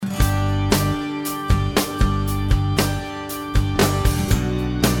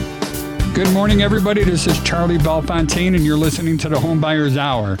Good morning, everybody. This is Charlie Belfontaine, and you're listening to the HomeBuyers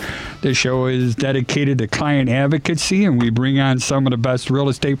Hour. This show is dedicated to client advocacy, and we bring on some of the best real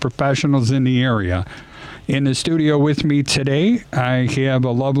estate professionals in the area. In the studio with me today, I have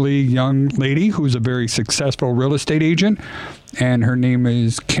a lovely young lady who's a very successful real estate agent, and her name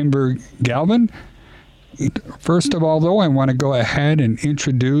is Kimber Galvin. First of all, though, I want to go ahead and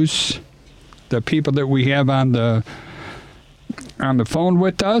introduce the people that we have on the phone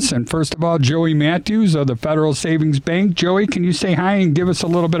with us. And first of all, Joey Matthews of the Federal Savings Bank. Joey, can you say hi and give us a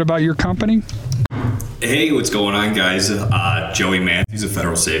little bit about your company? Hey, what's going on, guys? Joey Matthews of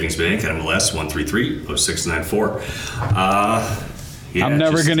Federal Savings Bank, NMLS 133-0694. I'm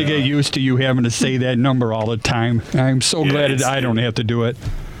never going to get used to you having to say that number all the time. I'm so glad that I don't have to do it.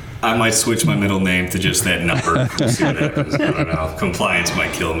 I might switch my middle name to just that number. We'll see what happens. I don't know. Compliance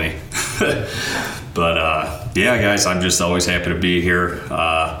might kill me. But yeah, guys, I'm just always happy to be here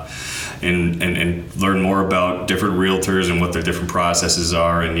and learn more about different realtors and what their different processes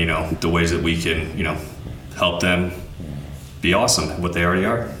are, and the ways that we can help them be awesome at what they already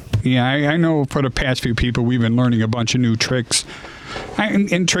are. Yeah, I know for the past few people we've been learning a bunch of new tricks.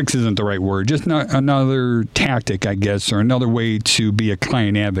 And tricks isn't the right word, just another tactic, I guess, or another way to be a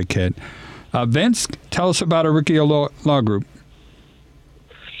client advocate. Vince, tell us about Arricchio Law Group.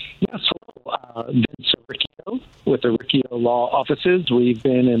 Yes, hello. Vince Arricchio with Arricchio Law Offices. We've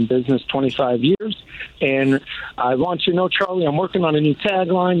been in business 25 years, and I want you to know, Charlie, I'm working on a new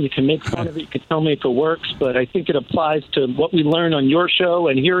tagline. You can make fun of it, you can tell me if it works, but I think it applies to what we learn on your show,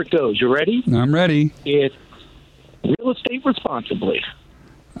 and here it goes. You ready? I'm ready. It's real estate responsibly.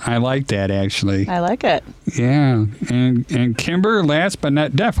 I like that, actually. I like it. Yeah. And Kimber, last but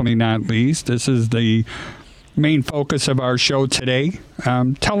definitely not least, this is the main focus of our show today.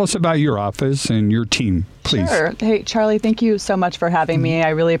 Tell us about your office and your team, please. Sure. Hey, Charlie, thank you so much for having me. I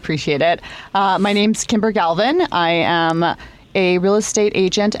really appreciate it. My name's Kimber Galvin. I am a real estate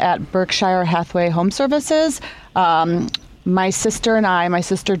agent at Berkshire Hathaway Home Services. My sister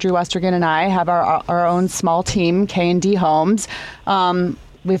Drew Westergan, and I have our own small team, K&D Homes.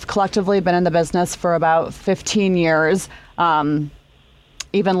 We've collectively been in the business for about 15 years,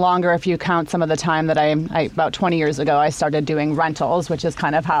 even longer if you count some of the time that about 20 years ago, I started doing rentals, which is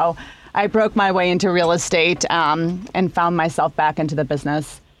kind of how I broke my way into real estate and found myself back into the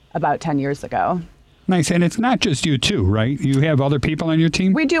business about 10 years ago. Nice. And it's not just you two, right? You have other people on your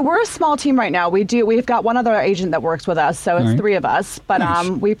team? We do. We're a small team right now. We've got one other agent that works with us, so it's three of us. But nice.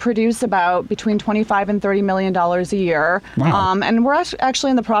 We produce about between $25 and $30 million a year. Wow. And we're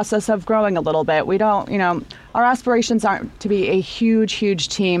actually in the process of growing a little bit. We don't, our aspirations aren't to be a huge, huge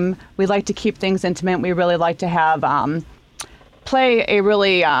team. We like to keep things intimate. We really like to have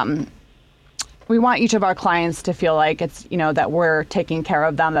we want each of our clients to feel like it's, that we're taking care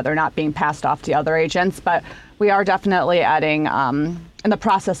of them, that they're not being passed off to other agents. But we are definitely adding, in the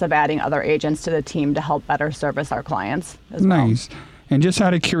process of adding other agents to the team to help better service our clients as well. Nice. And just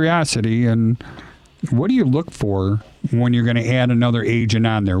out of curiosity, and what do you look for when you're going to add another agent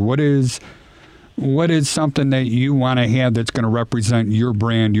on there? What is something that you want to have that's going to represent your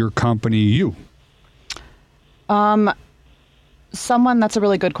brand, your company, you? That's a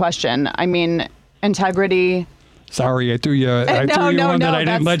really good question. I mean, integrity. Sorry, I threw you one that I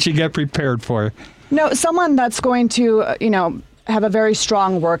didn't let you get prepared for. No, someone that's going to, have a very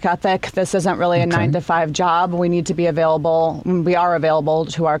strong work ethic. This isn't really a 9-to-5 job. We need to be available. We are available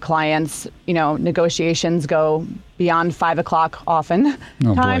to our clients. Negotiations go beyond 5 o'clock often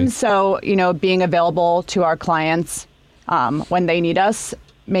times. So, being available to our clients when they need us,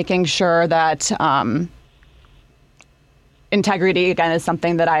 making sure that integrity, again, is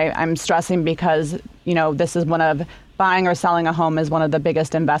something that I'm stressing because, this is buying or selling a home is one of the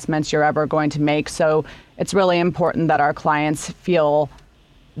biggest investments you're ever going to make. So it's really important that our clients feel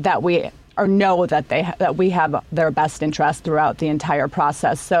that we have their best interest throughout the entire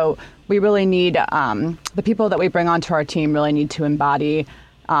process. So we really need, the people that we bring onto our team really need to embody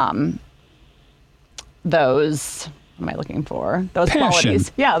those, what am I looking for? Those passion.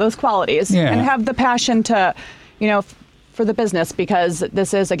 Qualities. Yeah, those qualities. Yeah. And have the passion to, for the business, because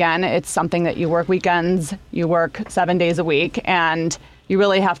this is, again, it's something that you work weekends, you work 7 days a week, and you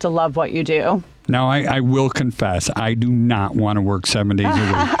really have to love what you do. Now, I will confess, I do not want to work 7 days a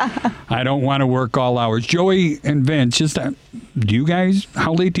week. I don't want to work all hours. Joey and Vince,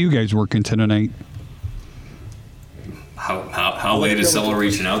 how late do you guys work into the night? How late is someone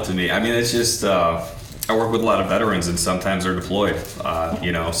reaching out to me? I mean, it's just, I work with a lot of veterans, and sometimes they're deployed,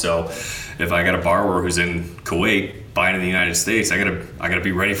 so if I got a borrower who's in Kuwait, buying in the United States, I gotta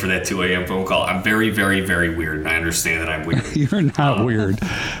be ready for that 2 a.m. phone call. I'm very, very, very weird, and I understand that I'm weird. You're not weird.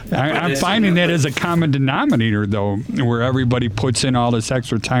 I'm finding that as a common denominator, though, where everybody puts in all this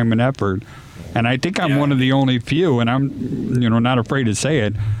extra time and effort. And I think I'm one of the only few, and I'm, not afraid to say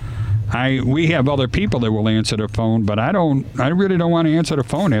it. We have other people that will answer the phone, but I really don't want to answer the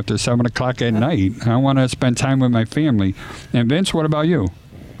phone after 7 o'clock at night. I want to spend time with my family. And Vince, what about you?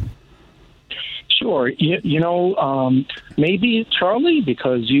 Sure. Maybe Charlie,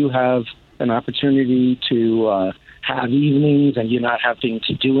 because you have an opportunity to have evenings and you're not having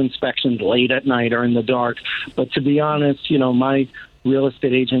to do inspections late at night or in the dark. But to be honest, my real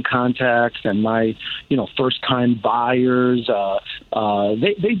estate agent contacts and my, first-time buyers,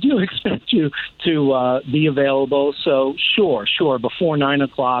 they do expect you to be available. So sure, before 9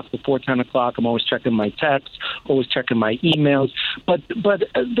 o'clock, before 10 o'clock, I'm always checking my texts, always checking my emails. But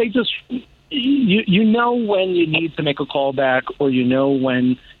they just... You know when you need to make a call back, or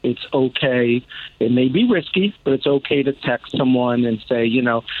when it's okay. It may be risky, but it's okay to text someone and say,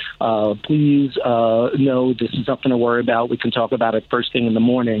 please, no, this is nothing to worry about. We can talk about it first thing in the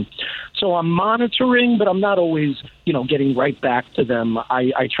morning. So I'm monitoring, but I'm not always, getting right back to them.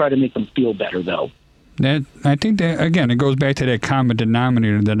 I try to make them feel better, though. I think that, again, it goes back to that common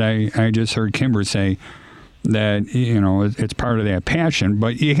denominator that I just heard Kimber say, that, it's part of that passion.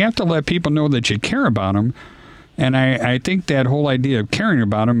 But you have to let people know that you care about them. And I think that whole idea of caring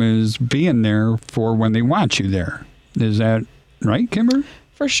about them is being there for when they want you there. Is that right, Kimber?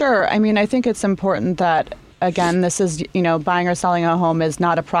 For sure. I mean, I think it's important that, again, this is, buying or selling a home is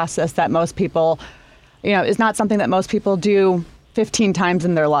not a process that most people, is not something that most people do 15 times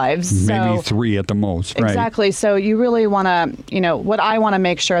in their lives. Maybe 3 at the most, right? Exactly. So you really want to, what I want to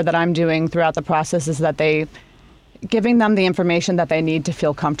make sure that I'm doing throughout the process is that giving them the information that they need to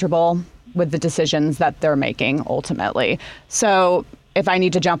feel comfortable with the decisions that they're making ultimately. So if I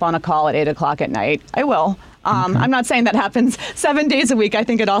need to jump on a call at 8 o'clock at night, I will. I'm not saying that happens 7 days a week. I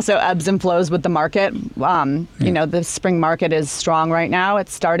think it also ebbs and flows with the market. The spring market is strong right now. It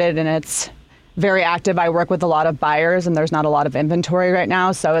started and it's very active. I work with a lot of buyers and there's not a lot of inventory right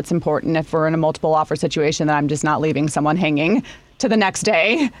now. So it's important if we're in a multiple offer situation that I'm just not leaving someone hanging to the next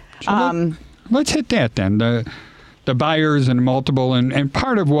day. So let's hit that then. The buyers and multiple. And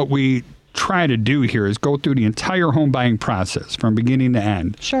part of what we try to do here is go through the entire home buying process from beginning to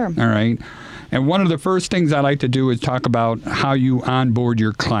end. Sure. All right. And one of the first things I like to do is talk about how you onboard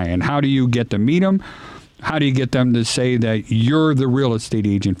your client. How do you get to meet them? How do you get them to say that you're the real estate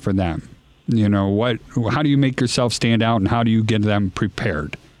agent for them? How do you make yourself stand out and how do you get them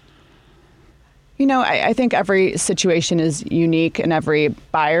prepared? I think every situation is unique and every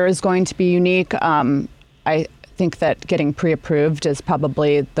buyer is going to be unique. I think that getting pre-approved is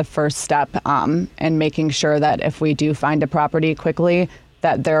probably the first step, and making sure that if we do find a property quickly,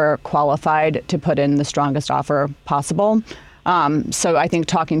 that they're qualified to put in the strongest offer possible. So I think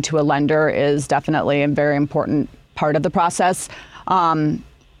talking to a lender is definitely a very important part of the process.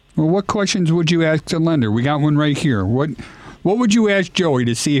 Well, what questions would you ask the lender? We got one right here. What would you ask Joey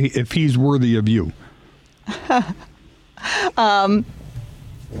to see if he's worthy of you?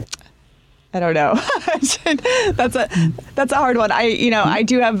 I don't know. That's a hard one. I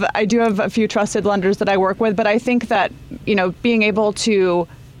do have a few trusted lenders that I work with, but I think that being able to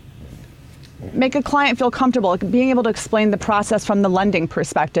make a client feel comfortable, being able to explain the process from the lending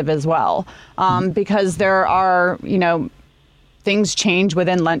perspective as well, because there are things change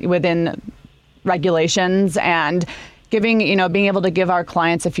within regulations, and being able to give our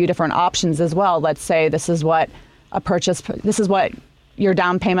clients a few different options as well. Let's say this is what your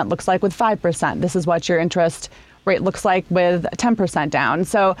down payment looks like with 5%. This is what your interest rate looks like with 10% down.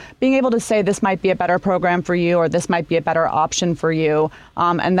 So being able to say this might be a better program for you or this might be a better option for you.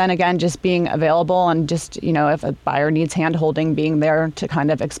 And then again, just being available and just, if a buyer needs hand-holding, being there to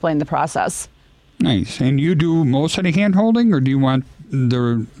kind of explain the process. Nice. And you do most of the hand-holding, or do you want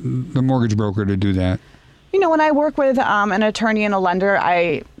the mortgage broker to do that? When I work with an attorney and a lender,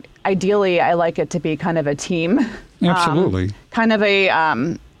 ideally I like it to be kind of a team. Absolutely.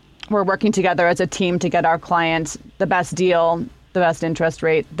 We're working together as a team to get our clients the best deal, the best interest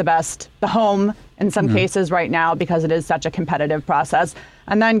rate, the home in some cases right now, because it is such a competitive process.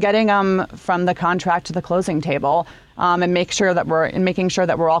 And then getting them from the contract to the closing table, and making sure that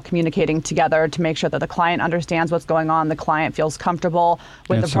we're all communicating together to make sure that the client understands what's going on, the client feels comfortable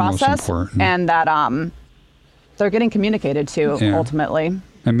with the process, and that they're getting communicated to ultimately.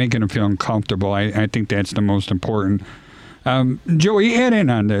 And making them feel uncomfortable. I think that's the most important. Joey, add in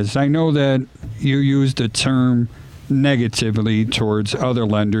on this. I know that you used the term negatively towards other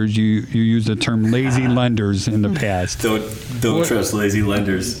lenders. You used the term lazy lenders in the past. Don't trust lazy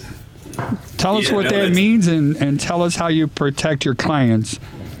lenders. Tell us what that means, and tell us how you protect your clients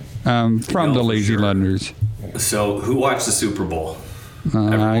from the lazy lenders. So, who watched the Super Bowl?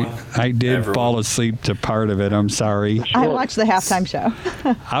 I did fall asleep to part of it. I'm sorry. I watched the halftime show.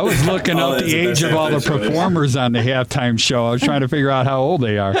 I was looking up the age of all the performers on the halftime show. I was trying to figure out how old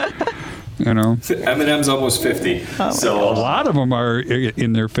they are. You know, Eminem's almost 50. So a lot of them are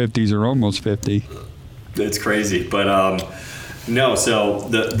in their 50s or almost 50. It's crazy, but no. So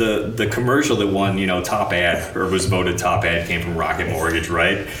the commercial that won, top ad or was voted top ad came from Rocket Mortgage,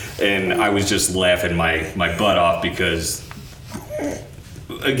 right? And I was just laughing my butt off because,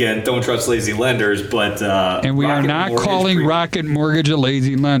 again, don't trust lazy lenders, but and we are not calling Rocket Mortgage a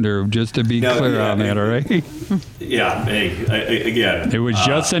lazy lender, just to be clear on that, all right? Yeah, hey, again. It was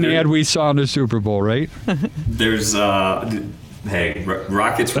just an ad we saw in the Super Bowl, right? There's, Rocket's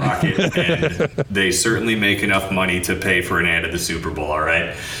Rocket, and they certainly make enough money to pay for an ad at the Super Bowl, all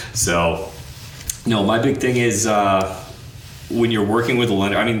right? So, no, my big thing is when you're working with a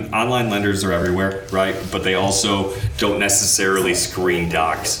lender, I mean, online lenders are everywhere, right? But they also don't necessarily screen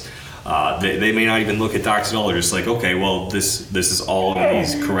docs. They may not even look at docs at all. They're just like, okay, well, this is all in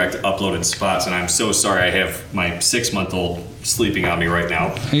these correct uploaded spots, and I'm so sorry I have my 6-month-old sleeping on me right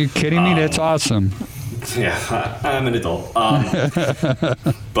now. Are you kidding me? That's awesome. Yeah, I'm an adult.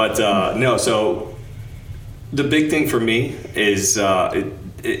 But no, so the big thing for me is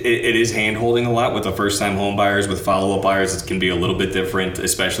it is hand-holding a lot with the first-time home buyers. With follow-up buyers, it can be a little bit different,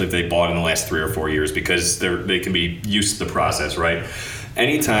 especially if they bought in the last 3 or 4 years, because they can be used to the process, right?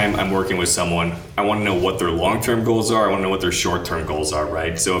 Anytime I'm working with someone, I want to know what their long-term goals are. I want to know what their short-term goals are,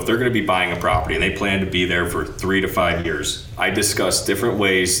 right? So if they're going to be buying a property and they plan to be there for 3 to 5 years, I discuss different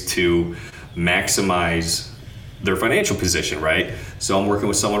ways to maximize their financial position, right? So I'm working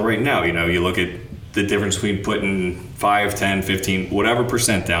with someone right now. You look at the difference between putting 5, 10, 15, whatever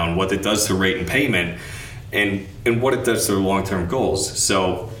percent down, what it does to rate and payment, and what it does to their long-term goals.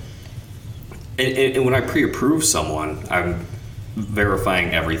 So and when I pre-approve someone, I'm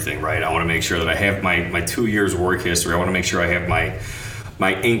verifying everything, right? I want to make sure that I have my 2 years work history. I want to make sure I have my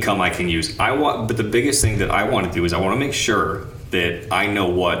income I can use. But the biggest thing that I want to do is I want to make sure that I know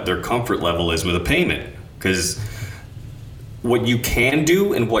what their comfort level is with a payment, because what you can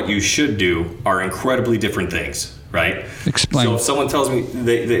do and what you should do are incredibly different things, right? Explain. So if someone tells me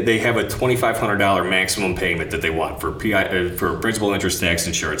they have a $2,500 maximum payment that they want for principal, interest, tax,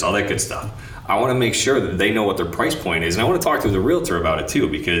 insurance, all that good stuff, I want to make sure that they know what their price point is, and I want to talk to the realtor about it too,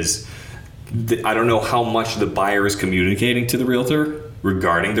 because I don't know how much the buyer is communicating to the realtor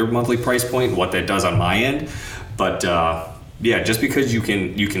regarding their monthly price point and what that does on my end, but yeah, just because you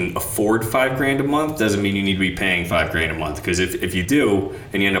can afford $5,000 a month doesn't mean you need to be paying $5,000 a month. Because if you do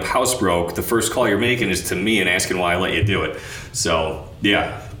and you end up house broke, the first call you're making is to me and asking why I let you do it. So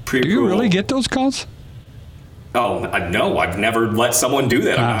yeah, do you really get those calls? Oh no, I've never let someone do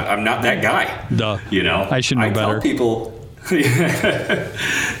that. I'm not that guy. Duh. I should know better. I tell people.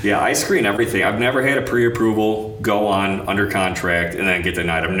 Yeah, I screen everything. I've never had a pre-approval go on under contract and then get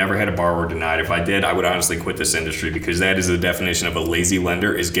denied. I've never had a borrower denied. If I did, I would honestly quit this industry, because that is the definition of a lazy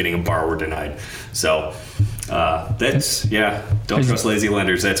lender, is getting a borrower denied. So don't trust lazy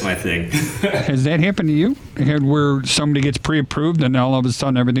lenders. That's my thing. Has that happened to you? Where somebody gets pre-approved and all of a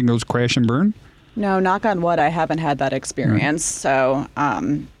sudden everything goes crash and burn? No, knock on wood, I haven't had that experience. So,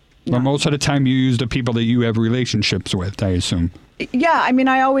 but most of the time you use the people that you have relationships with, I assume. Yeah, I mean,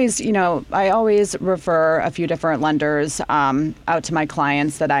 I always refer a few different lenders out to my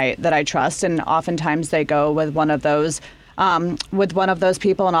clients that I trust, and oftentimes they go with one of those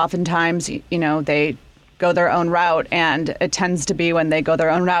people, and oftentimes they go their own route, and it tends to be when they go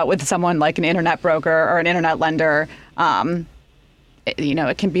their own route with someone like an internet broker or an internet lender.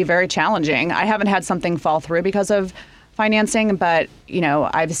 It can be very challenging. I haven't had something fall through because of financing, but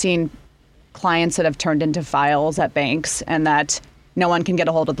I've seen clients that have turned into files at banks, and that no one can get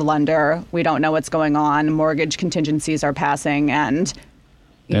a hold of the lender. We don't know what's going on. Mortgage contingencies are passing, and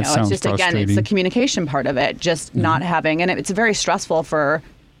it's just, again, it's the communication part of it, just not having, and it's very stressful for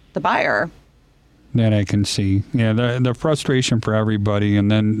the buyer. That I can see. Yeah, the frustration for everybody,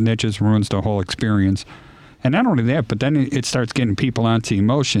 and then that just ruins the whole experience. And not only that, but then it starts getting people onto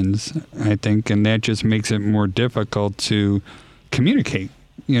emotions, I think, and that just makes it more difficult to communicate,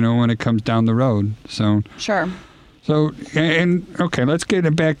 when it comes down the road. So sure. So, and okay, let's get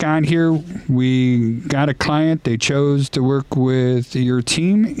it back on here. We got a client. They chose to work with your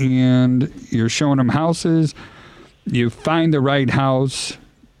team, and you're showing them houses. You find the right house.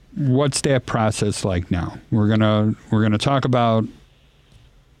 what's that process like now? We're gonna talk about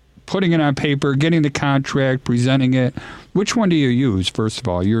putting it on paper, getting the contract, presenting it. Which one do you use, first of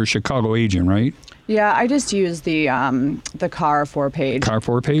all? You're a Chicago agent, right? Yeah, I just use the CAR 4-page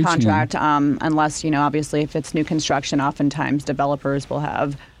contract, unless, obviously if it's new construction, oftentimes developers will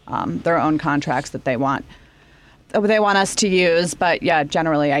have their own contracts that they want us to use. But yeah,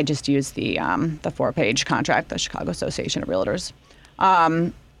 generally I just use the 4-page contract, the Chicago Association of Realtors.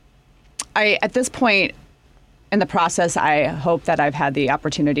 At this point in the process, I hope that I've had the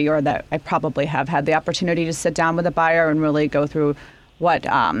opportunity, or that I probably have had the opportunity, to sit down with a buyer and really go through what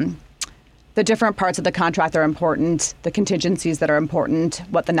the different parts of the contract are important, the contingencies that are important,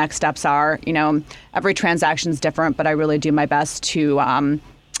 what the next steps are. Every transaction is different, but I really do my best to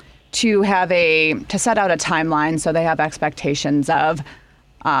set out a timeline so they have expectations of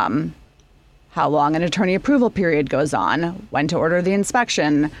how long an attorney approval period goes on, when to order the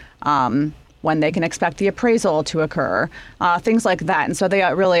inspection, when they can expect the appraisal to occur, things like that. And so they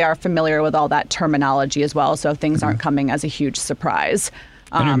really are familiar with all that terminology as well, so things aren't coming as a huge surprise.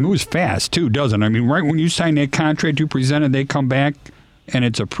 And it moves fast, too, doesn't it? I mean, right when you sign that contract you presented, they come back and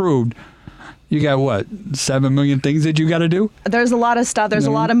it's approved. You got, what, 7 million things that you got to do? There's a lot of stuff. There's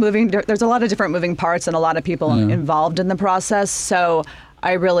a lot of different moving parts and a lot of people involved in the process. So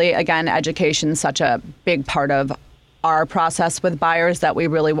I really, again, education's such a big part of our process with buyers, that we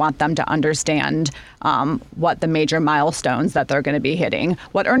really want them to understand what the major milestones that they're going to be hitting,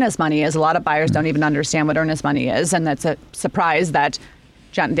 what earnest money is. A lot of buyers don't even understand what earnest money is, and that's a surprise that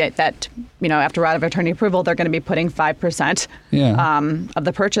after right of attorney approval, they're going to be putting 5% of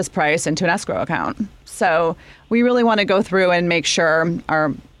the purchase price into an escrow account. So we really want to go through and make sure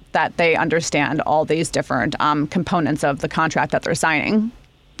that they understand all these different components of the contract that they're signing.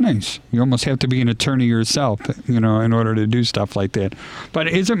 Nice. You almost have to be an attorney yourself, in order to do stuff like that. But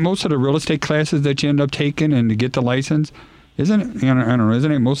isn't most of the real estate classes that you end up taking and to get the license, isn't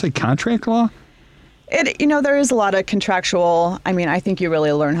it mostly contract law? There is a lot of contractual. I think you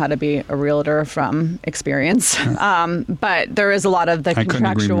really learn how to be a realtor from experience. But there is a lot of the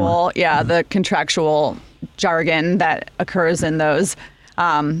contractual, the contractual jargon that occurs in those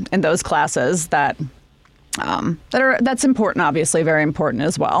classes that's important, obviously very important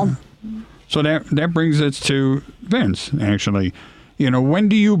as well. So that brings us to Vince, actually. When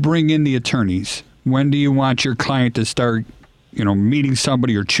do you bring in the attorneys? When do you want your client to start, meeting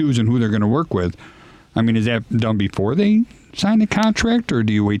somebody or choosing who they're going to work with? Is that done before they sign the contract, or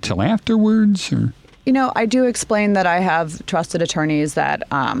do you wait till afterwards? Or? I do explain that I have trusted attorneys that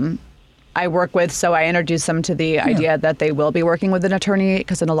I work with, so I introduce them to the idea that they will be working with an attorney,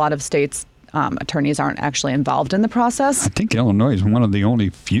 because in a lot of states, attorneys aren't actually involved in the process. I think Illinois is one of the only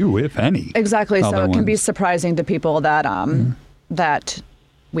few, if any. Exactly. So it can be surprising to people that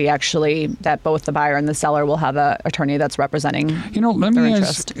that both the buyer and the seller will have an attorney that's representing let me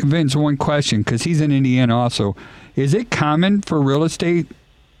ask Vince one question, because he's in Indiana also. Is it common for real estate,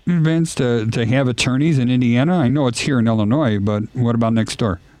 Vince, to have attorneys in Indiana? I know it's here in Illinois, but what about next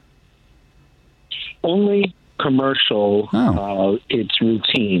door? Only commercial, it's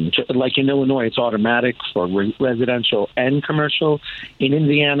routine. Like in Illinois, it's automatic for residential and commercial. In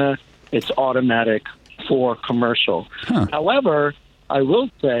Indiana, it's automatic for commercial. However, I will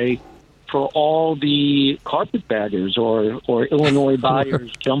say, for all the carpetbaggers or Illinois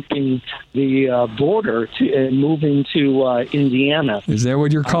buyers jumping the border and moving to Indiana. Is that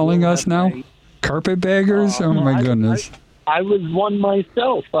what you're calling us now? Carpetbaggers? Oh, my goodness. I was one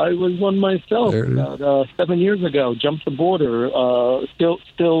myself. About 7 years ago. Jumped the border.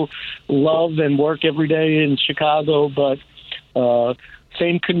 Still love and work every day in Chicago, but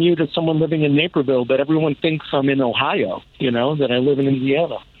same commute as someone living in Naperville. But everyone thinks I'm in Ohio. That I live in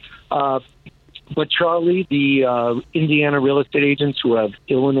Indiana. But Charlie, the Indiana real estate agents who have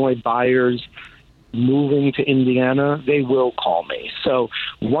Illinois buyers moving to Indiana, they will call me. So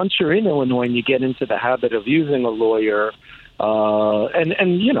once you're in Illinois and you get into the habit of using a lawyer, and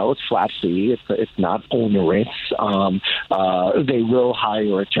it's flat fee, it's not onerous. They will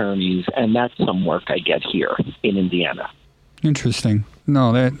hire attorneys, and that's some work I get here in Indiana. Interesting.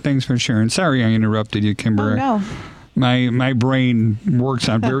 No, thanks for sharing. Sorry I interrupted you, Kimber. Oh, no. My brain works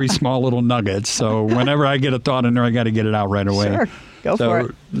on very small little nuggets, so whenever I get a thought in there, I got to get it out right away. Sure, go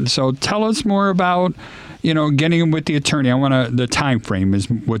for it. So tell us more about, getting them with the attorney. The time frame is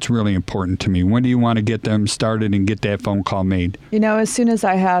what's really important to me. When do you want to get them started and get that phone call made? As soon as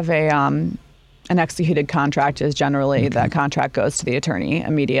I have an executed contract, is generally that contract goes to the attorney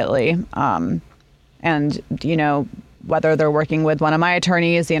immediately. And whether they're working with one of my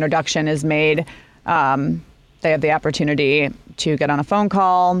attorneys, the introduction is made. they have the opportunity to get on a phone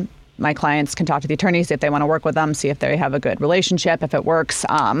call. My clients can talk to the attorney, see if they want to work with them, see if they have a good relationship, if it works.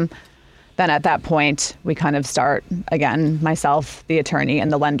 Then at that point, we kind of start, again, myself, the attorney,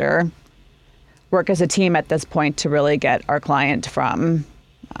 and the lender, work as a team at this point to really get our client from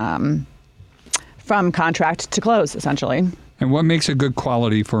contract to close, essentially. And what makes a good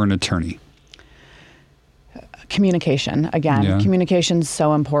quality for an attorney? Communication. Again, communication's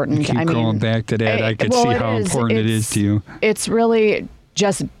so important. You keep going back to that. I could see how important it is to you. It's really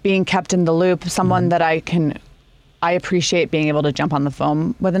just being kept in the loop. Someone that I appreciate being able to jump on the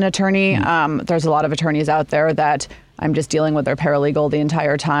phone with an attorney. There's a lot of attorneys out there that I'm just dealing with their paralegal the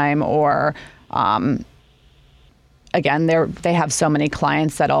entire time, or again, they have so many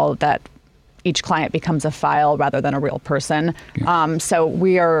clients that each client becomes a file rather than a real person. So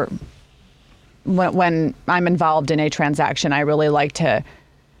we are. When I'm involved in a transaction, I really like to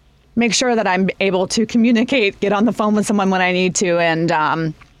make sure that I'm able to communicate, get on the phone with someone when I need to, and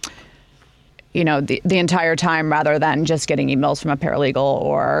the entire time, rather than just getting emails from a paralegal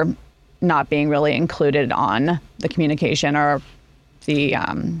or not being really included on the communication or the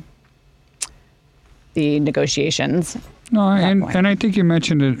negotiations. No, and I think you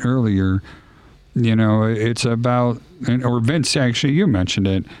mentioned it earlier. It's about, or Vince, actually, you mentioned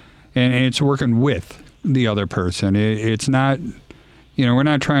it. And it's working with the other person. It's not, we're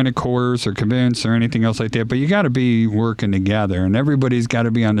not trying to coerce or convince or anything else like that, but you got to be working together, and everybody's got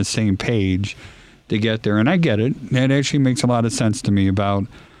to be on the same page to get there. And I get it. It actually makes a lot of sense to me about,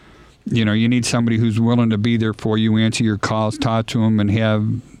 you need somebody who's willing to be there for you, answer your calls, talk to them, and have,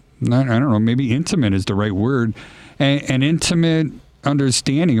 I don't know, maybe intimate is the right word, an intimate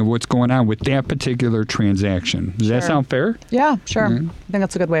understanding of what's going on with that particular transaction. Does that sound fair? Yeah, sure. I think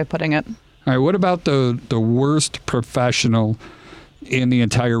that's a good way of putting it. All right. What about the worst professional in the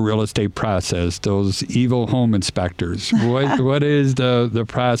entire real estate process? Those evil home inspectors. What is the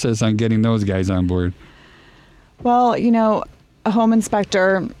process on getting those guys on board? Well, a home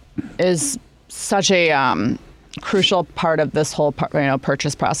inspector is such a crucial part of this whole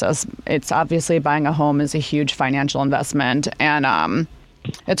purchase process. It's obviously, buying a home is a huge financial investment, and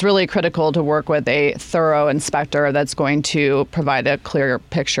it's really critical to work with a thorough inspector that's going to provide a clear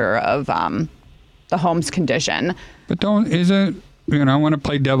picture of the home's condition. But I want to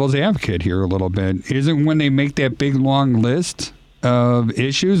play devil's advocate here a little bit. Isn't when they make that big long list of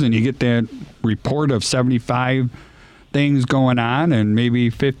issues and you get that report of 75 things going on and maybe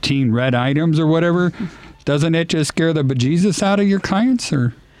 15 red items or whatever, doesn't it just scare the bejesus out of your clients?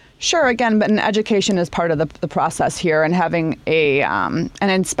 Or Sure, again, but an education is part of the process here, and having an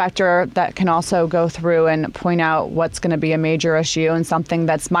inspector that can also go through and point out what's going to be a major issue and something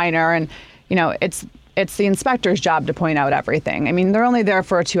that's minor. And, it's the inspector's job to point out everything. I mean, they're only there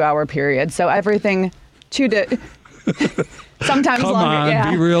for a 2-hour period, so everything sometimes Come longer.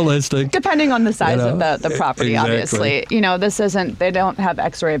 On, be realistic. Depending on the size of the property, exactly. Obviously. They don't have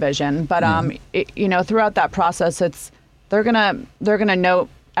X-ray vision, but throughout that process, they're gonna note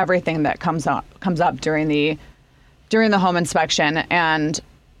everything that comes up during the home inspection. And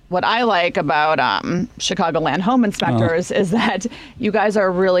what I like about Chicagoland home inspectors is that you guys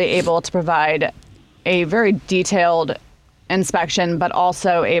are really able to provide a very detailed inspection, but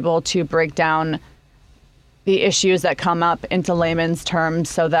also able to break down the issues that come up into layman's terms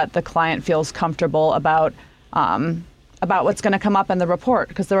so that the client feels comfortable about what's going to come up in the report,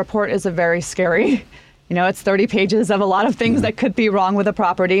 because the report is a very scary, it's 30 pages of a lot of things that could be wrong with a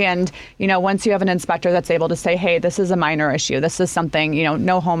property. And, once you have an inspector that's able to say, hey, this is a minor issue, this is something,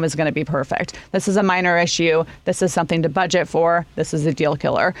 no home is going to be perfect. This is a minor issue. This is something to budget for. This is a deal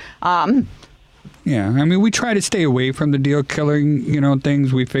killer. Yeah. I mean, we try to stay away from the deal killing,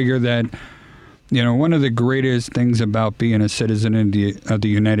 things. We figure that, one of the greatest things about being a citizen of the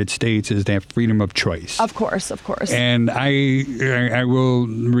United States is that freedom of choice. Of course. And I will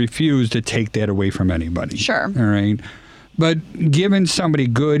refuse to take that away from anybody. Sure. All right. But giving somebody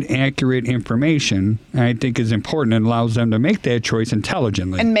good, accurate information, I think, is important and allows them to make that choice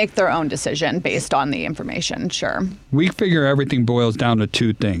intelligently. And make their own decision based on the information, sure. We figure everything boils down to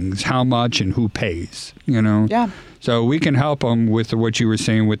two things: how much and who pays, Yeah. So we can help them with what you were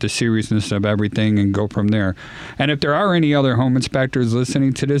saying, with the seriousness of everything, and go from there. And if there are any other home inspectors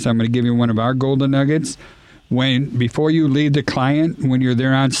listening to this, I'm going to give you one of our golden nuggets. Before you leave the client, when you're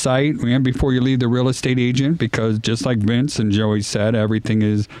there on site, and before you leave the real estate agent, because just like Vince and Joey said, everything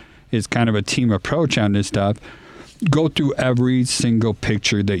is kind of a team approach on this stuff. Go through every single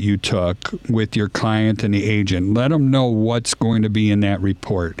picture that you took with your client and the agent. Let them know what's going to be in that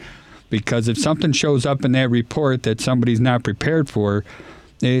report. Because if something shows up in that report that somebody's not prepared for,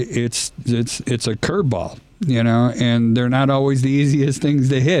 it's a curveball. and they're not always the easiest things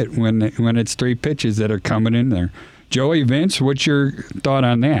to hit when it's straight pitches that are coming in there. Joey, Vince, what's your thought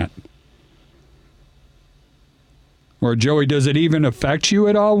on that? Or Joey, does it even affect you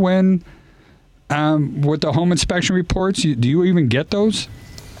at all when with the home inspection reports? Do you even get those?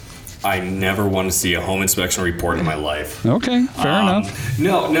 I never want to see a home inspection report in my life. Okay, fair enough.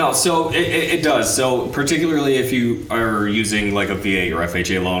 No. So it does. So particularly if you are using like a VA or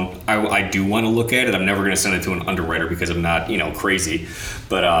FHA loan, I do want to look at it. I'm never going to send it to an underwriter because I'm not, crazy.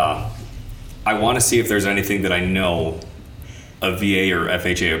 But I want to see if there's anything that I know a VA or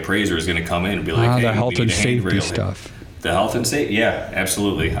FHA appraiser is going to come in and be like, hey, the health and safety handrail stuff. The health and safety, yeah,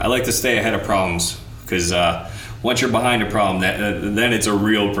 absolutely. I like to stay ahead of problems because once you're behind a problem, then it's a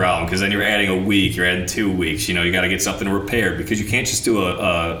real problem because then you're adding a week, you're adding 2 weeks. You got to get something repaired because you can't just do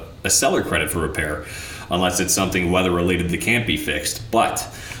a seller credit for repair unless it's something weather related that can't be fixed. But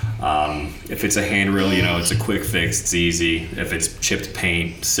if it's a handrail, it's a quick fix, it's easy. If it's chipped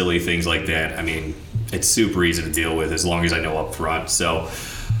paint, silly things like that, it's super easy to deal with as long as I know up front. So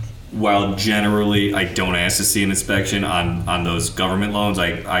while generally I don't ask to see an inspection on those government loans,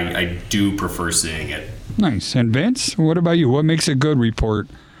 I do prefer seeing it. Nice. And Vince, what about you? What makes a good report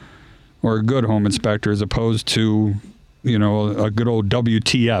or a good home inspector as opposed to, a good old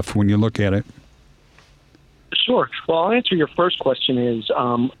WTF when you look at it? Sure. Well, I'll answer your first question is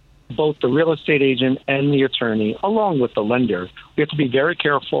both the real estate agent and the attorney, along with the lender, we have to be very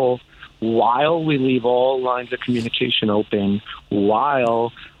careful while we leave all lines of communication open,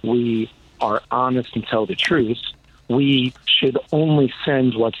 while we are honest and tell the truth. We should only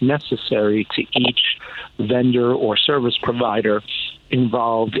send what's necessary to each vendor or service provider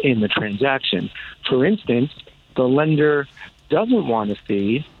involved in the transaction. For instance, the lender doesn't want to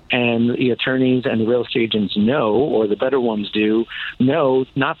see, and the attorneys and the real estate agents know, or the better ones do, know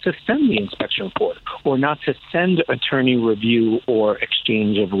not to send the inspection report or not to send attorney review or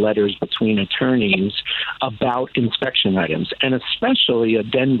exchange of letters between attorneys about inspection items, and especially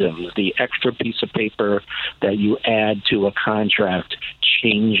addendums, the extra piece of paper that you add to a contract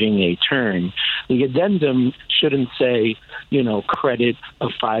changing a term. The addendum shouldn't say, credit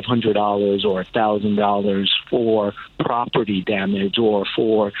of $500 or $1,000 for property damage or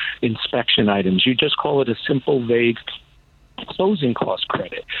for inspection items. You just call it a simple, vague closing cost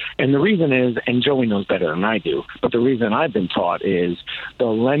credit. And the reason is, and Joey knows better than I do, but the reason I've been taught is the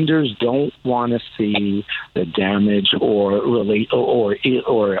lenders don't want to see the damage or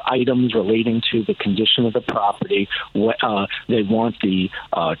items relating to the condition of the property. They want the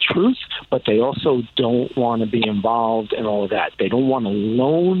truth, but they also don't want to be involved in all of that. They don't want to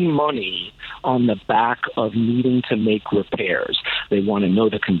loan money on the back of needing to make repairs. They want to know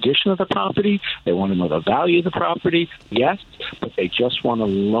the condition of the property. They want to know the value of the property, yes, but they just want to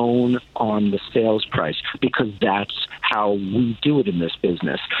loan on the sales price because that's how we do it in this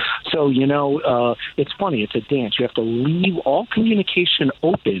business. So, it's funny. It's a dance. You have to leave all communication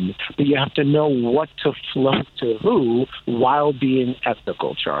open, but you have to know what to float to who while being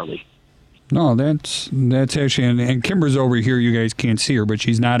ethical, Charlie. No, that's actually, and Kimber's over here. You guys can't see her, but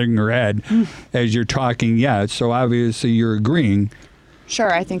she's nodding her head as you're talking. Yeah, so obviously you're agreeing.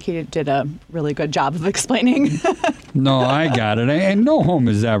 Sure, I think he did a really good job of explaining. No, I got it. And no home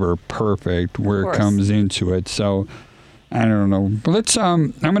is ever perfect where it comes into it. So I don't know. But let's.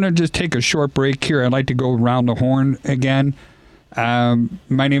 I'm going to just take a short break here. I'd like to go around the horn again.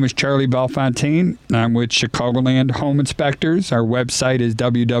 My name is Charlie Belfontaine. I'm with Chicagoland Home Inspectors. Our website is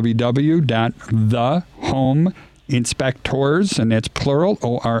www.thehomeinspectors, and that's plural,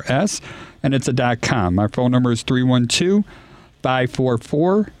 O-R-S, and it's a .com. Our phone number is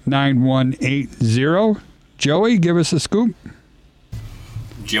 312-544-9180. Joey, give us a scoop.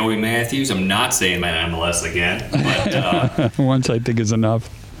 Joey Matthews. I'm not saying my MLS again, but once I think is enough.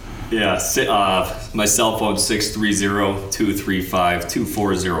 Yeah, my cell phone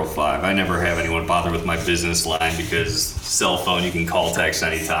 630-235-2405. I never have anyone bother with my business line because cell phone, you can call, text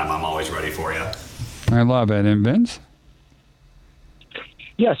anytime. I'm always ready for you. I love it. And Vince?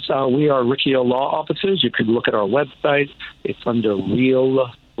 Yes, we are Riccio Law Offices. You could look at our website. It's under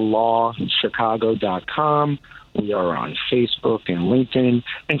reallawchicago.com. We are on Facebook and LinkedIn.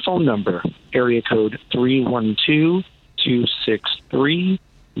 And phone number, area code 312-263-0010.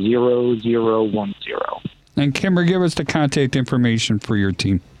 And Kimber, give us the contact information for your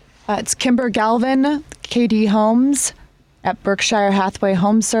team. It's Kimber Galvin, KD Homes at Berkshire Hathaway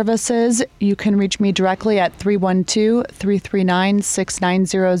Home Services. You can reach me directly at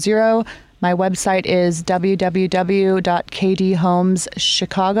 312-339-6900. My website is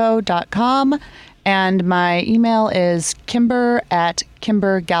www.kdhomeschicago.com. And my email is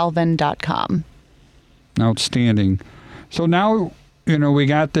kimber@kimbergalvin.com. Outstanding. So now, we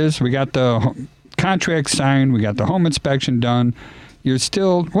got this. We got the contract signed. We got the home inspection done. You're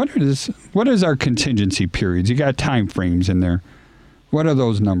still, what is our contingency periods? You got time frames in there. What are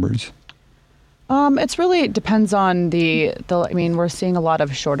those numbers? It's really depends on we're seeing a lot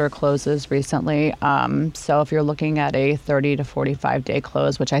of shorter closes recently. So if you're looking at a 30 to 45 day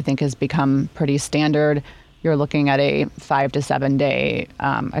close, which I think has become pretty standard, you're looking at a 5 to 7 day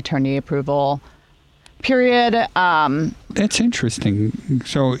attorney approval period. That's interesting.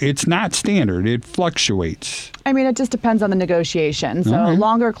 So it's not standard. It fluctuates. It just depends on the negotiation. So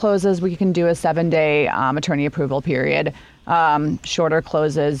longer closes, we can do a 7-day attorney approval period. Shorter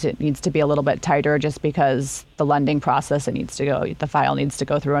closes, it needs to be a little bit tighter just because the lending process, the file needs to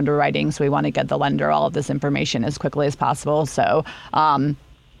go through underwriting. So we want to get the lender all of this information as quickly as possible so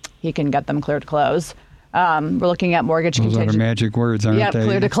he can get them clear to close. We're looking at mortgage contingent. Those are magic words, aren't they? Yeah,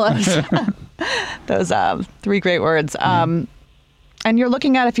 clear to close. Those 3 great words. And you're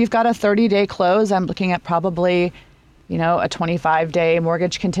looking at, if you've got a 30-day close, I'm looking at probably, a 25-day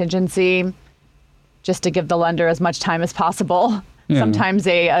mortgage contingency just to give the lender as much time as possible. Yeah. Sometimes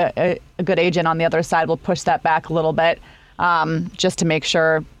a good agent on the other side will push that back a little bit just to make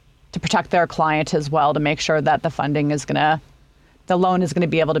sure, to protect their client as well, to make sure that the loan is going to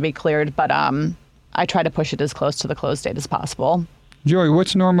be able to be cleared. But I try to push it as close to the close date as possible. Joey,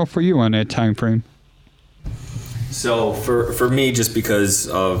 what's normal for you on that time frame? So for me, just because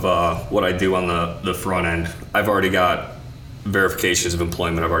of what I do on the front end, I've already got verifications of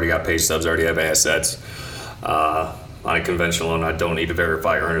employment. I've already got pay stubs. I already have assets. On a conventional loan, I don't need to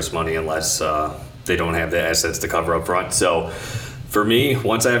verify earnest money unless they don't have the assets to cover up front. So for me,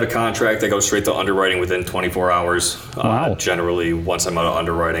 once I have a contract, I go straight to underwriting within 24 hours. Wow. Generally, once I'm out of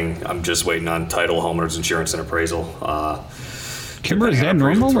underwriting, I'm just waiting on title, homeowners insurance, and appraisal. Kimber, is that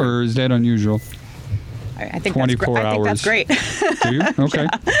normal or is that unusual? I think 24 hours. I think that's great. Do you? Okay.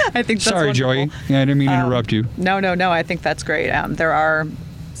 Yeah, I think that's Sorry, wonderful. Joey. Yeah, I didn't mean to interrupt you. No. I think that's great. There are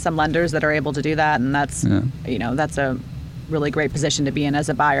some lenders that are able to do that, and that's that's a really great position to be in as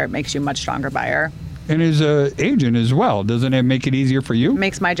a buyer. It makes you a much stronger buyer. And as an agent as well, doesn't it make it easier for you? It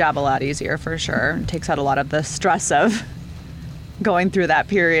makes my job a lot easier for sure. It takes out a lot of the stress of going through that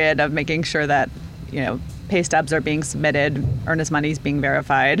period of making sure that pay stubs are being submitted, earnest money is being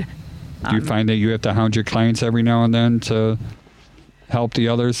verified. Do you find that you have to hound your clients every now and then to help the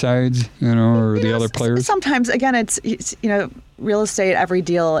other sides, or the other players? Sometimes, again, it's real estate, every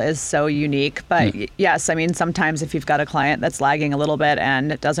deal is so unique. But yes, sometimes if you've got a client that's lagging a little bit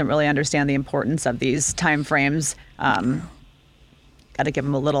and doesn't really understand the importance of these time frames, got to give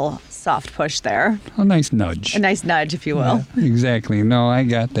them a little soft push there. A nice nudge. A nice nudge, if you will. Yeah, exactly. No, I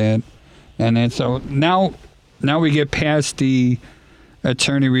got that. And then so now we get past the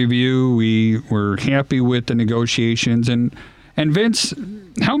attorney review. We were happy with the negotiations. And Vince,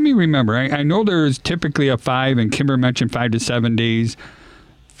 help me remember. I know there's typically a 5, and Kimber mentioned 5 to 7 days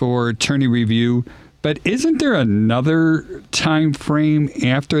for attorney review. But isn't there another time frame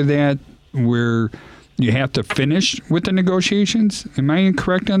after that where you have to finish with the negotiations? Am I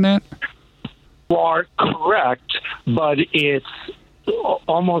incorrect on that? You are correct, but it's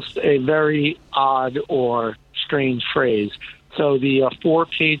almost a very odd or strange phrase. So the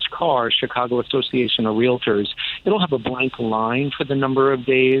 4-page card, Chicago Association of Realtors, it'll have a blank line for the number of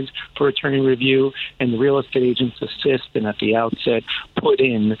days for attorney review, and the real estate agents assist and at the outset put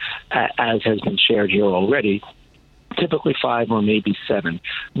in, as has been shared here already, typically 5 or maybe 7.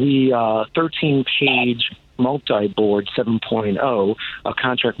 The 13-page multi-board 7.0, a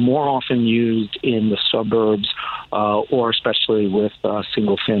contract more often used in the suburbs or especially with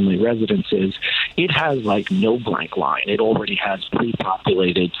single-family residences, it has no blank line. It already has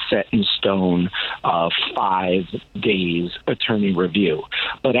pre-populated, set-in-stone 5 days attorney review.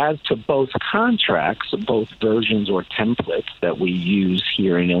 But as to both contracts, both versions or templates that we use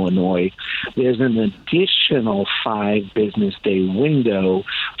here in Illinois, there's an additional 5 business day window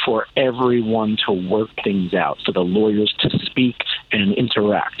for everyone to work things out, for the lawyers to speak and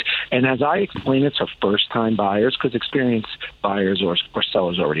interact. And as I explain it to first-time buyers, because experienced buyers or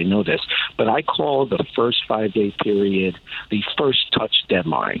sellers already know this, but I call the first 5-day period the first touch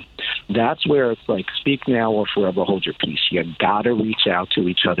deadline. That's where it's speak now or forever hold your peace. You got to reach out to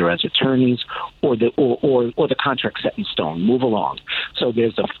each other as attorneys, or the contract set in stone. Move along. So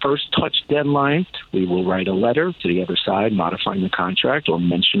there's a first touch deadline. We will write a letter to the other side modifying the contract or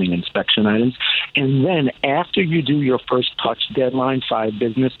mentioning inspection items. And then after you do your first touch deadline, 5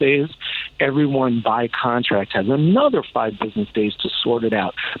 business days, everyone by contract has another 5 business days to sort it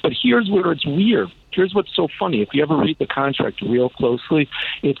out. But here's where it's weird. Here's what's so funny. If you ever read the contract real closely,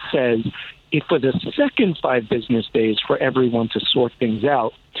 it says if for the second 5 business days for everyone to sort things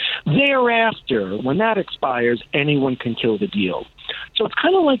out. Thereafter, when that expires, anyone can kill the deal. So it's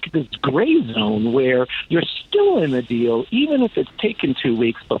kind of like this gray zone where you're still in a deal, even if it's taken 2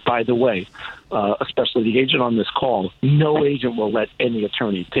 weeks. But by the way, especially the agent on this call, no agent will let any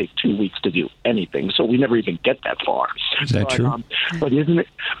attorney take 2 weeks to do anything. So we never even get that far. Is that true? But isn't it?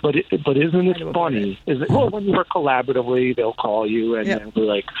 But isn't it funny? Well, when you work collaboratively, they'll call you and they'll be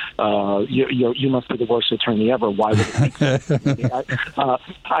like, "You must be the worst attorney ever. Why would it make sense?"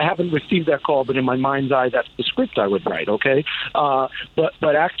 I haven't received that call, but in my mind's eye, that's the script I would write. Okay.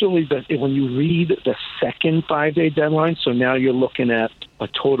 But actually, when you read the second 5-day deadline, so now you're looking at a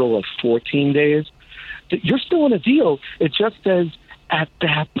total of 14 days, you're still in a deal. It just says at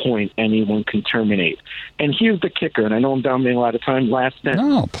that point anyone can terminate. And here's the kicker, and I know I'm dominating a lot of time. Last sentence.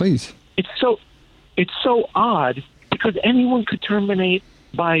 No, please. It's so odd because anyone could terminate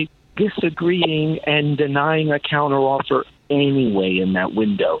by disagreeing and denying a counteroffer anyway in that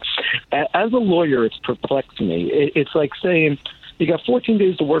window. As a lawyer, it's perplexed me. It's like saying you got 14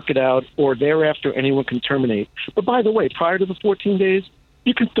 days to work it out, or thereafter anyone can terminate. But by the way, prior to the 14 days,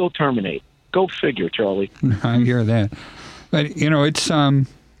 you can still terminate. Go figure, Charlie. I hear that. But, it's, well,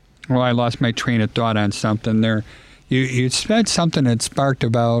 I lost my train of thought on something there. You said something that sparked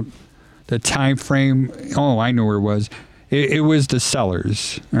about the time frame. Oh, I know where it was. It was the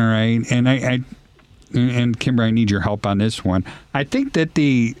sellers, all right? And Kimber, I need your help on this one. I think that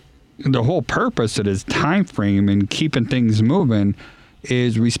the whole purpose of this time frame and keeping things moving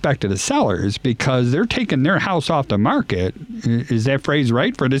is respect to the sellers, because they're taking their house off the market. Is that phrase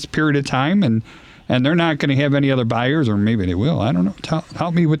right? For this period of time, and they're not going to have any other buyers, or maybe they will. I don't know.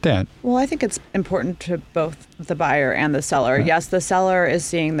 Help me with that. Well, I think it's important to both the buyer and the seller. Yes, the seller is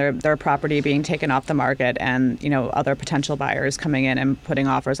seeing their property being taken off the market, and other potential buyers coming in and putting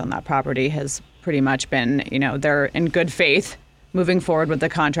offers on that property has pretty much been, they're in good faith moving forward with the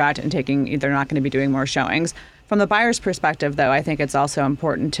contract and they're not going to be doing more showings. From the buyer's perspective, though, I think it's also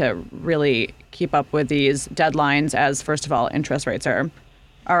important to really keep up with these deadlines, as first of all, interest rates are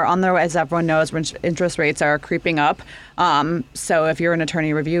on there. As everyone knows, interest rates are creeping up. So if you're an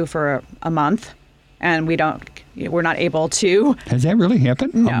attorney review for a month and we're not able to. Has that really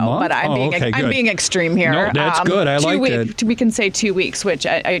happened? No, but I'm being extreme here. No, that's good. I like that. We can say 2 weeks, which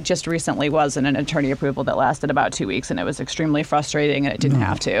I just recently was in an attorney approval that lasted about 2 weeks, and it was extremely frustrating, and it didn't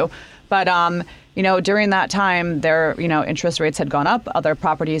have to. But during that time, their interest rates had gone up. Other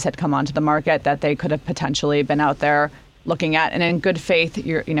properties had come onto the market that they could have potentially been out there looking at, and in good faith,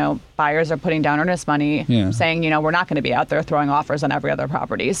 buyers are putting down earnest money, saying, we're not going to be out there throwing offers on every other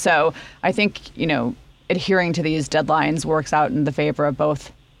property. So I think, adhering to these deadlines works out in the favor of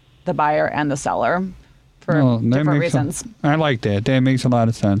both the buyer and the seller for different reasons. I like that. That makes a lot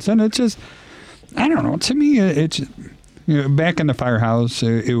of sense. And it's just, I don't know, to me, it's, back in the firehouse,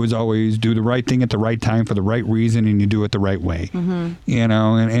 it was always do the right thing at the right time for the right reason, and you do it the right way. Mm-hmm.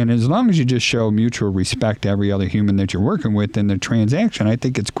 And as long as you just show mutual respect to every other human that you're working with in the transaction, I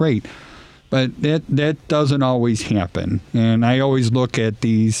think it's great. But that doesn't always happen. And I always look at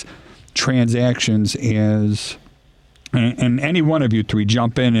these transactions as, and any one of you three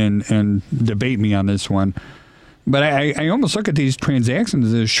jump in and debate me on this one, but I almost look at these transactions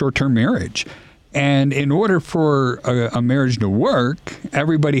as a short-term marriage. And in order for a marriage to work,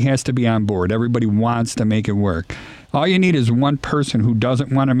 everybody has to be on board. Everybody wants to make it work. All you need is one person who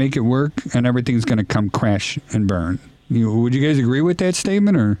doesn't want to make it work, and everything's going to come crash and burn. Would you guys agree with that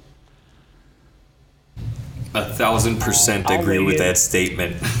statement, or? 1,000% agree with that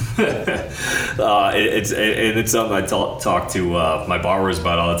statement. It's something I talk to my borrowers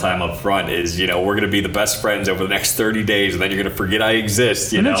about all the time up front is, we're going to be the best friends over the next 30 days, and then you're going to forget I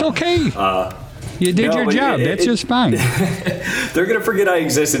exist, And it's okay. You did your job. That's just fine. They're going to forget I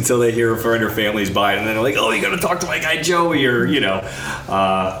exist until they hear a friend or family's buying, and then they're like, oh, you got to talk to my guy Joey, or,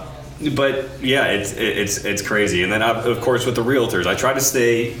 but yeah, it's crazy. And then, of course, with the realtors, I try to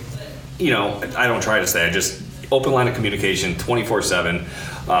stay, I don't try to stay. I just open line of communication 24/7.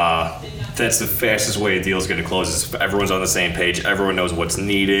 That's the fastest way a deal is going to close. Is if everyone's on the same page. Everyone knows what's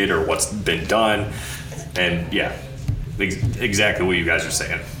needed or what's been done, and yeah, exactly what you guys are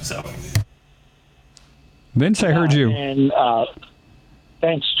saying. So, Vince, I heard you. And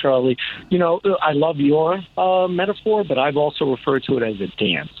thanks, Charlie. I love your metaphor, but I've also referred to it as a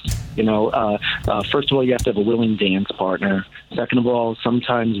dance. First of all, you have to have a willing dance partner. Second of all,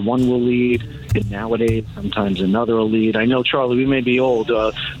 sometimes one will lead, and nowadays sometimes another will lead. I know, Charlie, we may be old.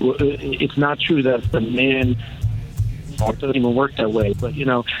 It's not true that the man anymore. It doesn't even work that way. But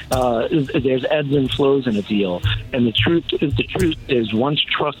there's ebbs and flows in a deal, and the truth is, once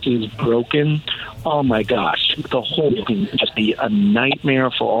trust is broken, oh my gosh, the whole thing can just be a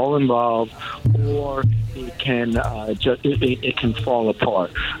nightmare for all involved, or it can it can fall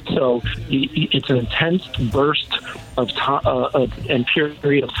apart. So it's an intense burst of time and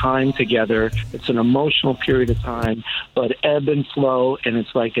period of time together. It's an emotional period of time, but ebb and flow, and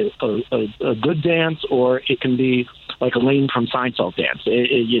it's like a good dance, or it can be like a Lane from Seinfeld dance.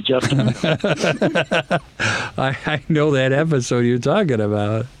 You just I know that episode you're talking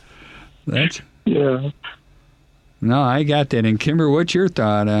about. Yeah. No, I got that. And Kimber, what's your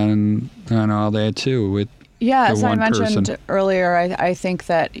thought on all that too? As I mentioned earlier, I think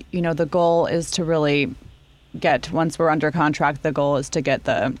that the goal is to really once we're under contract, the goal is to get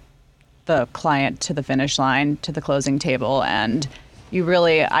the client to the finish line, to the closing table, and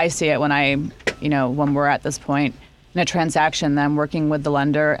I see it when we're at this point in a transaction, then working with the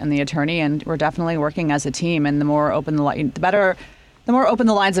lender and the attorney, and we're definitely working as a team. And the more open the more open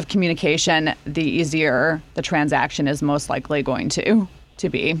the lines of communication, the easier the transaction is most likely going to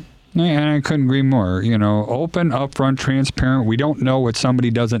be. And I couldn't agree more. Open, upfront, transparent. We don't know what somebody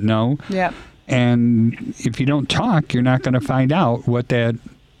doesn't know. Yeah. And if you don't talk, you're not going to find out what that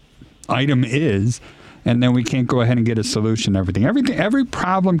item is. And then we can't go ahead and get a solution to everything. Every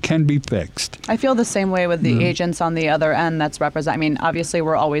problem can be fixed. I feel the same way with the agents on the other end obviously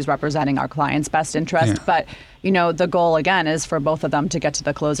we're always representing our client's best interest, but the goal again is for both of them to get to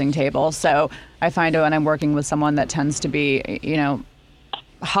the closing table. So I find when I'm working with someone that tends to be,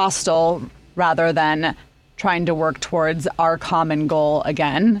 hostile rather than trying to work towards our common goal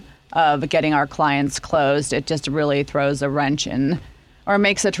again of getting our clients closed, it just really throws a wrench in or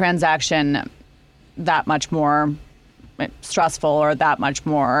makes a transaction that much more stressful or that much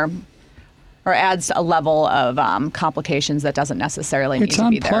more, or adds a level of complications that doesn't necessarily need to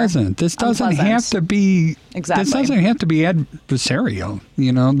be there. It's unpleasant. This doesn't have to be. Exactly. This doesn't have to be adversarial.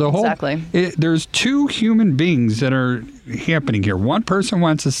 The whole. Exactly. There's two human beings that are happening here. One person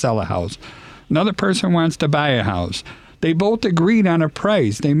wants to sell a house. Another person wants to buy a house. They both agreed on a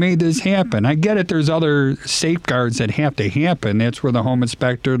price. They made this happen. I get it. There's other safeguards that have to happen. That's where the home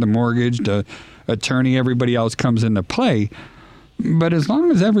inspector, the mortgage, the attorney, everybody else comes into play. But as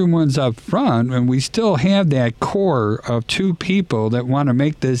long as everyone's up front and we still have that core of two people that want to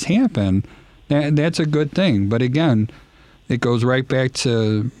make this happen, that's a good thing. But again, it goes right back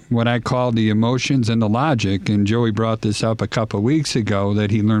to what I call the emotions and the logic. And Joey brought this up a couple of weeks ago that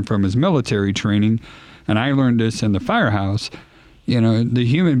he learned from his military training. And I learned this in the firehouse. The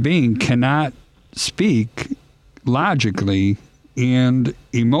human being cannot speak logically and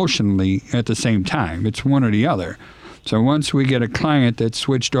emotionally at the same time. It's one or the other. So once we get a client that's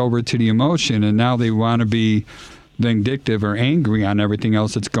switched over to the emotion and now they want to be vindictive or angry on everything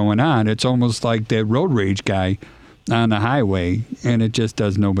else that's going on, it's almost like that road rage guy on the highway, and it just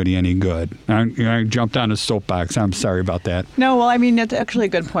does nobody any good. I jumped on a soapbox. I'm sorry about that. No, well, it's actually a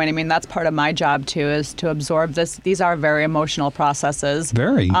good point. That's part of my job, too, is to absorb this. These are very emotional processes.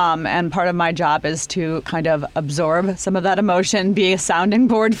 Very. And part of my job is to kind of absorb some of that emotion, be a sounding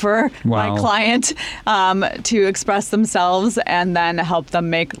board for my client to express themselves and then help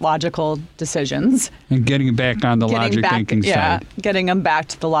them make logical decisions. And getting back on the thinking side. Yeah, getting them back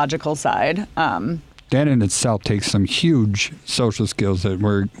to the logical side. That in itself takes some huge social skills that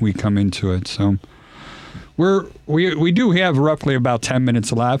we come into it. So we do have roughly about 10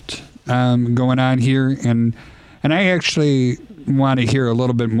 minutes left going on here, and I actually want to hear a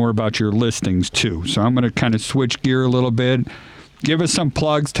little bit more about your listings too. So I'm going to kind of switch gear a little bit. Give us some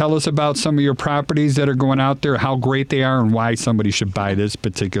plugs. Tell us about some of your properties that are going out there, how great they are, and why somebody should buy this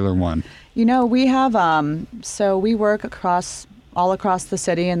particular one. We have so we work all across the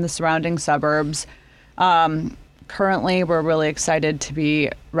city and the surrounding suburbs. Currently, we're really excited to be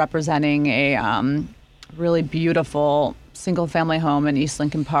representing a really beautiful single-family home in East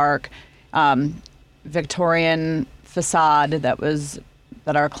Lincoln Park, Victorian facade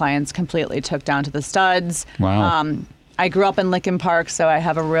that our clients completely took down to the studs. Wow. I grew up in Lincoln Park, so I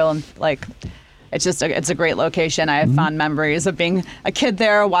have a real it's a great location. I have fond memories of being a kid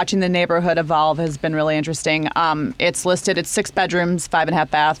there. Watching the neighborhood evolve has been really interesting. It's listed. It's 6 bedrooms,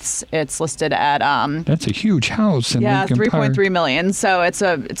 5.5 baths. It's listed at that's a huge house in Lincoln Park. $3.3 million. So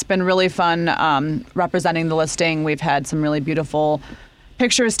it's been really fun representing the listing. We've had some really beautiful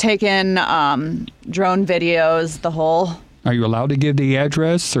pictures taken, drone videos, the whole. Are you allowed to give the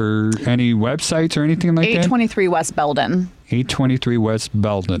address or any websites or anything like that? 823 West Belden. 823 West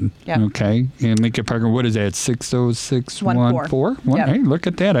Belden. Yep. Okay. And Lincoln Park, what is that, 60614? Yep. Hey, look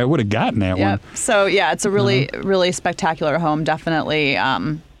at that. I would have gotten that one. So, yeah, it's a really spectacular home. Definitely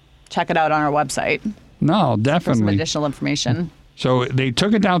check it out on our website No, for some definitely. additional information. So they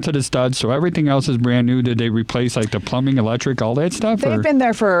took it down to the studs, so everything else is brand new. Did they replace like the plumbing, electric, all that stuff? They've been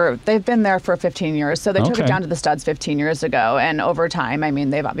there for 15 years. So they took Okay. it down to the studs 15 years ago, and over time, I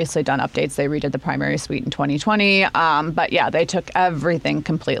mean, they've obviously done updates. They redid the primary suite in 2020, but yeah, they took everything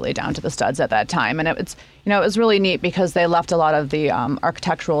completely down to the studs at that time, and it was really neat because they left a lot of the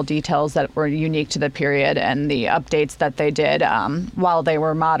architectural details that were unique to the period, and the updates that they did while they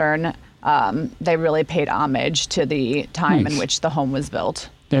were modern. They really paid homage to the time Nice. in which the home was built.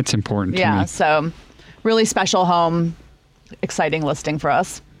 That's important to Yeah, me. so really special home, exciting listing for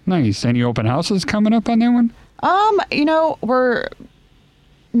us. Nice. Any open houses coming up on that one? We're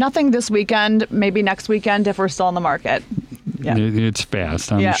nothing this weekend, maybe next weekend if we're still in the market. Yeah. It's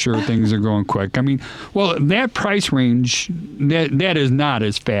fast. I'm Yeah. sure things are going quick. I mean, well, that price range, that is not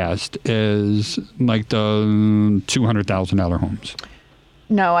as fast as like the $200,000 homes.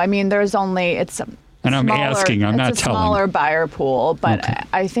 No, I mean, it's And I'm asking, I'm not it's a telling. smaller buyer pool, but Okay.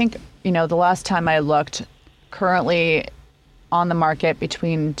 I think, the last time I looked, currently on the market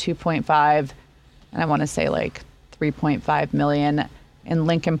between 2.5 and I want to say like 3.5 million in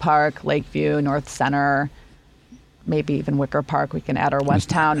Lincoln Park, Lakeview, North Center, maybe even Wicker Park. We can add our West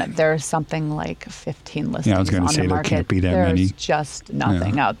Town. There's something like 15 listings Yeah, I was gonna on say the there market. can't be that There's many. just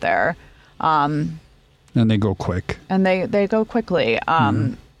nothing out there. And they go quick. And they go quickly. Are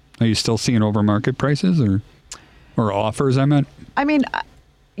you still seeing over market prices or offers, I meant? I mean,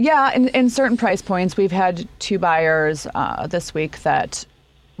 yeah, in certain price points, we've had two buyers this week that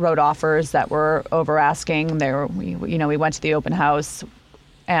wrote offers that were over asking. We went to the open house,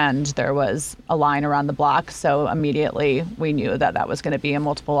 and there was a line around the block, so immediately we knew that was going to be a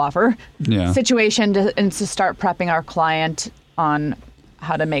multiple offer situation, and to start prepping our client on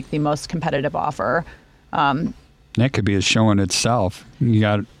how to make the most competitive offer. That could be a show in itself. You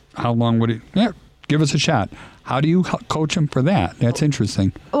got, how long would it, give us a shot. How do you coach them for that? That's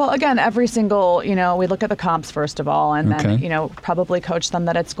interesting. Well, again, every single, we look at the comps first of all, and Okay. then, probably coach them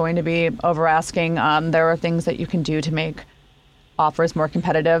that it's going to be over asking. There are things that you can do to make offers more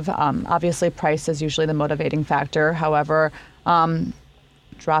competitive. Obviously, price is usually the motivating factor. However,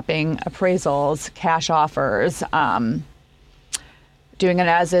 dropping appraisals, cash offers, doing an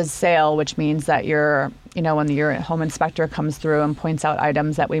as-is sale, which means that when your home inspector comes through and points out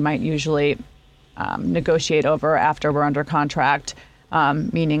items that we might usually negotiate over after we're under contract,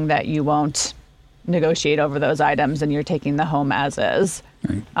 meaning that you won't negotiate over those items and you're taking the home as is.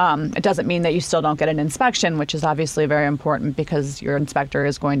 Right. It doesn't mean that you still don't get an inspection, which is obviously very important because your inspector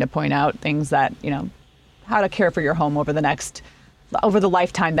is going to point out things that, how to care for your home over the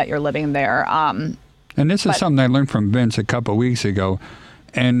lifetime that you're living there. And this is something I learned from Vince a couple of weeks ago.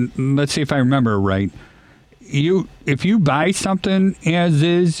 And let's see if I remember right. If you buy something as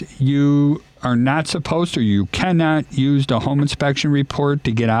is, you are not supposed to, you cannot use the home inspection report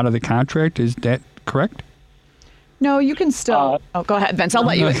to get out of the contract. Is that correct? No, you can still. Go ahead, Vince. I'll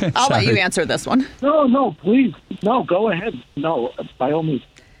let you answer this one. No, please. No, go ahead. No, by all means.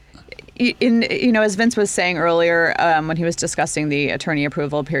 As Vince was saying earlier, when he was discussing the attorney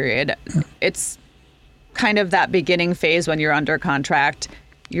approval period, it's kind of that beginning phase when you're under contract.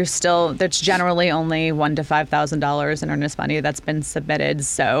 That's generally only $1,000 to $5,000 in earnest money that's been submitted.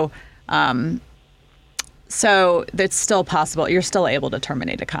 So it's still possible. You're still able to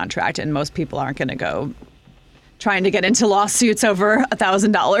terminate a contract, and most people aren't going to go trying to get into lawsuits over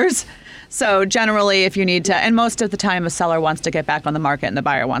 $1,000. So generally, if you need to, and most of the time a seller wants to get back on the market and the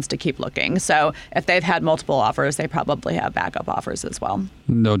buyer wants to keep looking. So if they've had multiple offers, they probably have backup offers as well.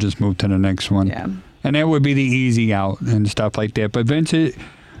 They'll just move to the next one. Yeah. And that would be the easy out and stuff like that. But Vince,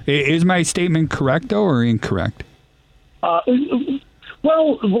 is my statement correct, though, or incorrect?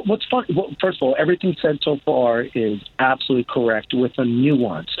 Well, what's fun? Well, first of all, everything said so far is absolutely correct with a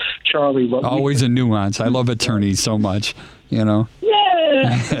nuance. Charlie, Always a nuance. I love attorneys so much, Yeah,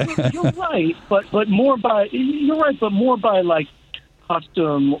 you're right, but more by like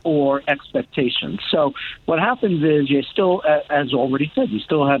custom or expectation. So what happens is you still, as already said, you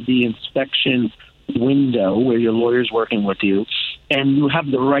still have the inspection window where your lawyer's working with you, and you have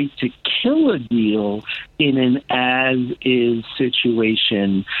the right to kill a deal in an as-is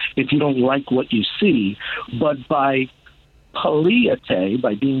situation if you don't like what you see. But by polite,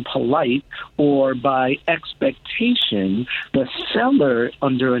 by being polite, or by expectation, the seller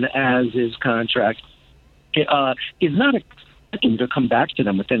under an as-is contract is not you to come back to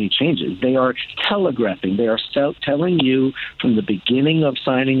them with any changes. They are telegraphing. They are telling you from the beginning of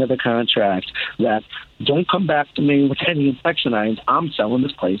signing of the contract that don't come back to me with any inspection items. I'm selling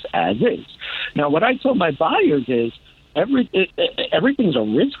this place as is. Now, what I tell my buyers is everything's a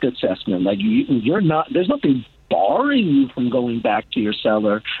risk assessment. Like you're not. There's nothing barring you from going back to your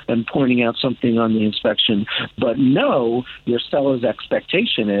seller and pointing out something on the inspection. But no, your seller's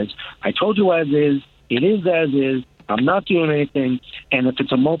expectation is, I told you as is. It is as is. I'm not doing anything. And if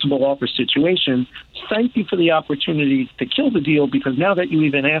it's a multiple offer situation, thank you for the opportunity to kill the deal, because now that you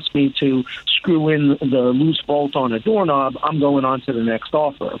even asked me to screw in the loose bolt on a doorknob, I'm going on to the next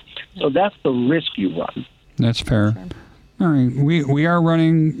offer. So that's the risk you run. That's fair. Sure. All right. We are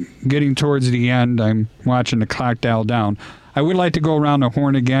getting towards the end. I'm watching the clock dial down. I would like to go around the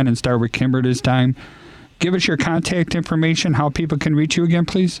horn again and start with Kimber this time. Give us your contact information, how people can reach you again,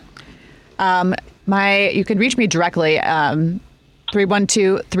 please. You can reach me directly,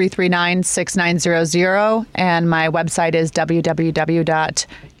 312-339-6900, and my website is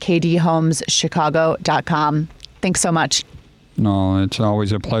www.kdhomeschicago.com. Thanks so much. No, it's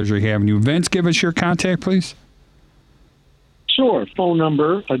always a pleasure having you. Vince, give us your contact, please. Sure. Phone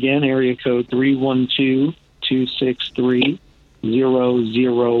number, again, area code 312-263-0010.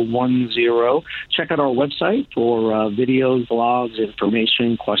 Check out our website for videos, blogs,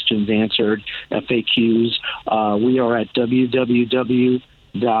 information, questions answered, FAQs. We are at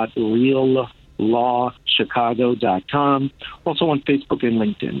www.reallawchicago.com. Also on Facebook and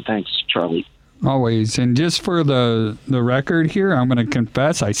LinkedIn. Thanks, Charlie. Always. And just for the record here, I'm going to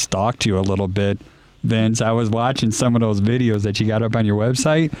confess I stalked you a little bit, Vince. I was watching some of those videos that you got up on your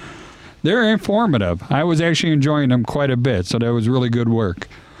website. They're informative. I was actually enjoying them quite a bit, so that was really good work.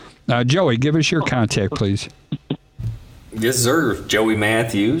 Joey, give us your contact, please. Yes, sir. Joey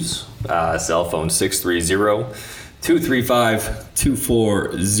Matthews, cell phone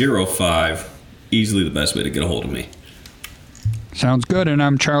 630-235-2405. Easily the best way to get a hold of me. Sounds good. And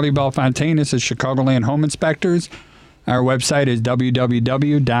I'm Charlie Belfontaine. This is Chicagoland Home Inspectors. Our website is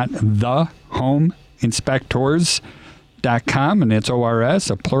www.thehomeinspectors.com, and it's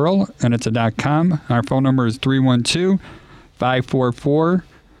ORS, a plural, and it's a .com. Our phone number is 312-544.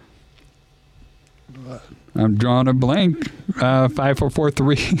 I'm drawing a blank.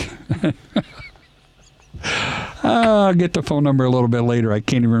 5443. I'll get the phone number a little bit later. I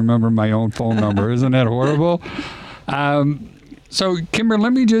can't even remember my own phone number. Isn't that horrible? So, Kimber,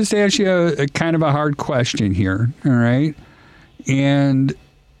 let me just ask you a kind of a hard question here, all right? And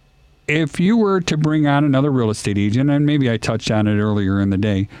if you were to bring on another real estate agent, and maybe I touched on it earlier in the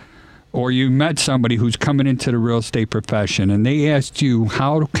day, or you met somebody who's coming into the real estate profession, and they asked you,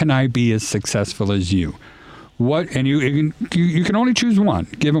 how can I be as successful as you? What? And you can only choose one.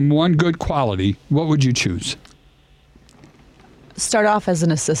 Give them one good quality. What would you choose? Start off as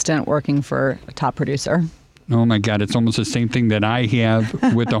an assistant working for a top producer. Oh, my God. It's almost the same thing that I have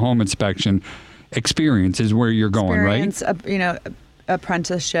with the home inspection. Experience is where you're going, right?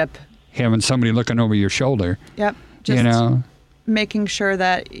 Apprenticeship. Having somebody looking over your shoulder. Yep. Just making sure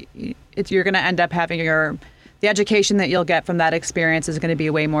that you're going to end up having the education that you'll get from that experience is going to be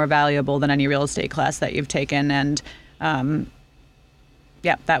way more valuable than any real estate class that you've taken. And,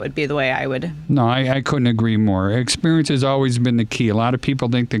 that would be the way I would. No, I couldn't agree more. Experience has always been the key. A lot of people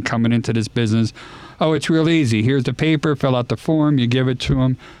think that coming into this business, oh, it's real easy. Here's the paper, fill out the form, you give it to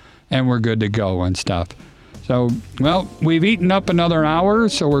them, and we're good to go and stuff. So, well, we've eaten up another hour,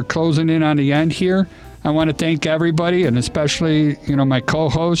 so we're closing in on the end here. I want to thank everybody, and especially, my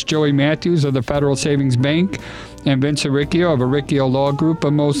co-host, Joey Matthews of the Federal Savings Bank, and Vince Arricchio of Arricchio Law Group,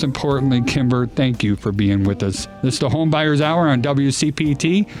 but most importantly, Kimber, thank you for being with us. This is the Home Buyers Hour on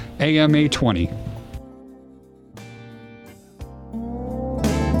WCPT, AM 820.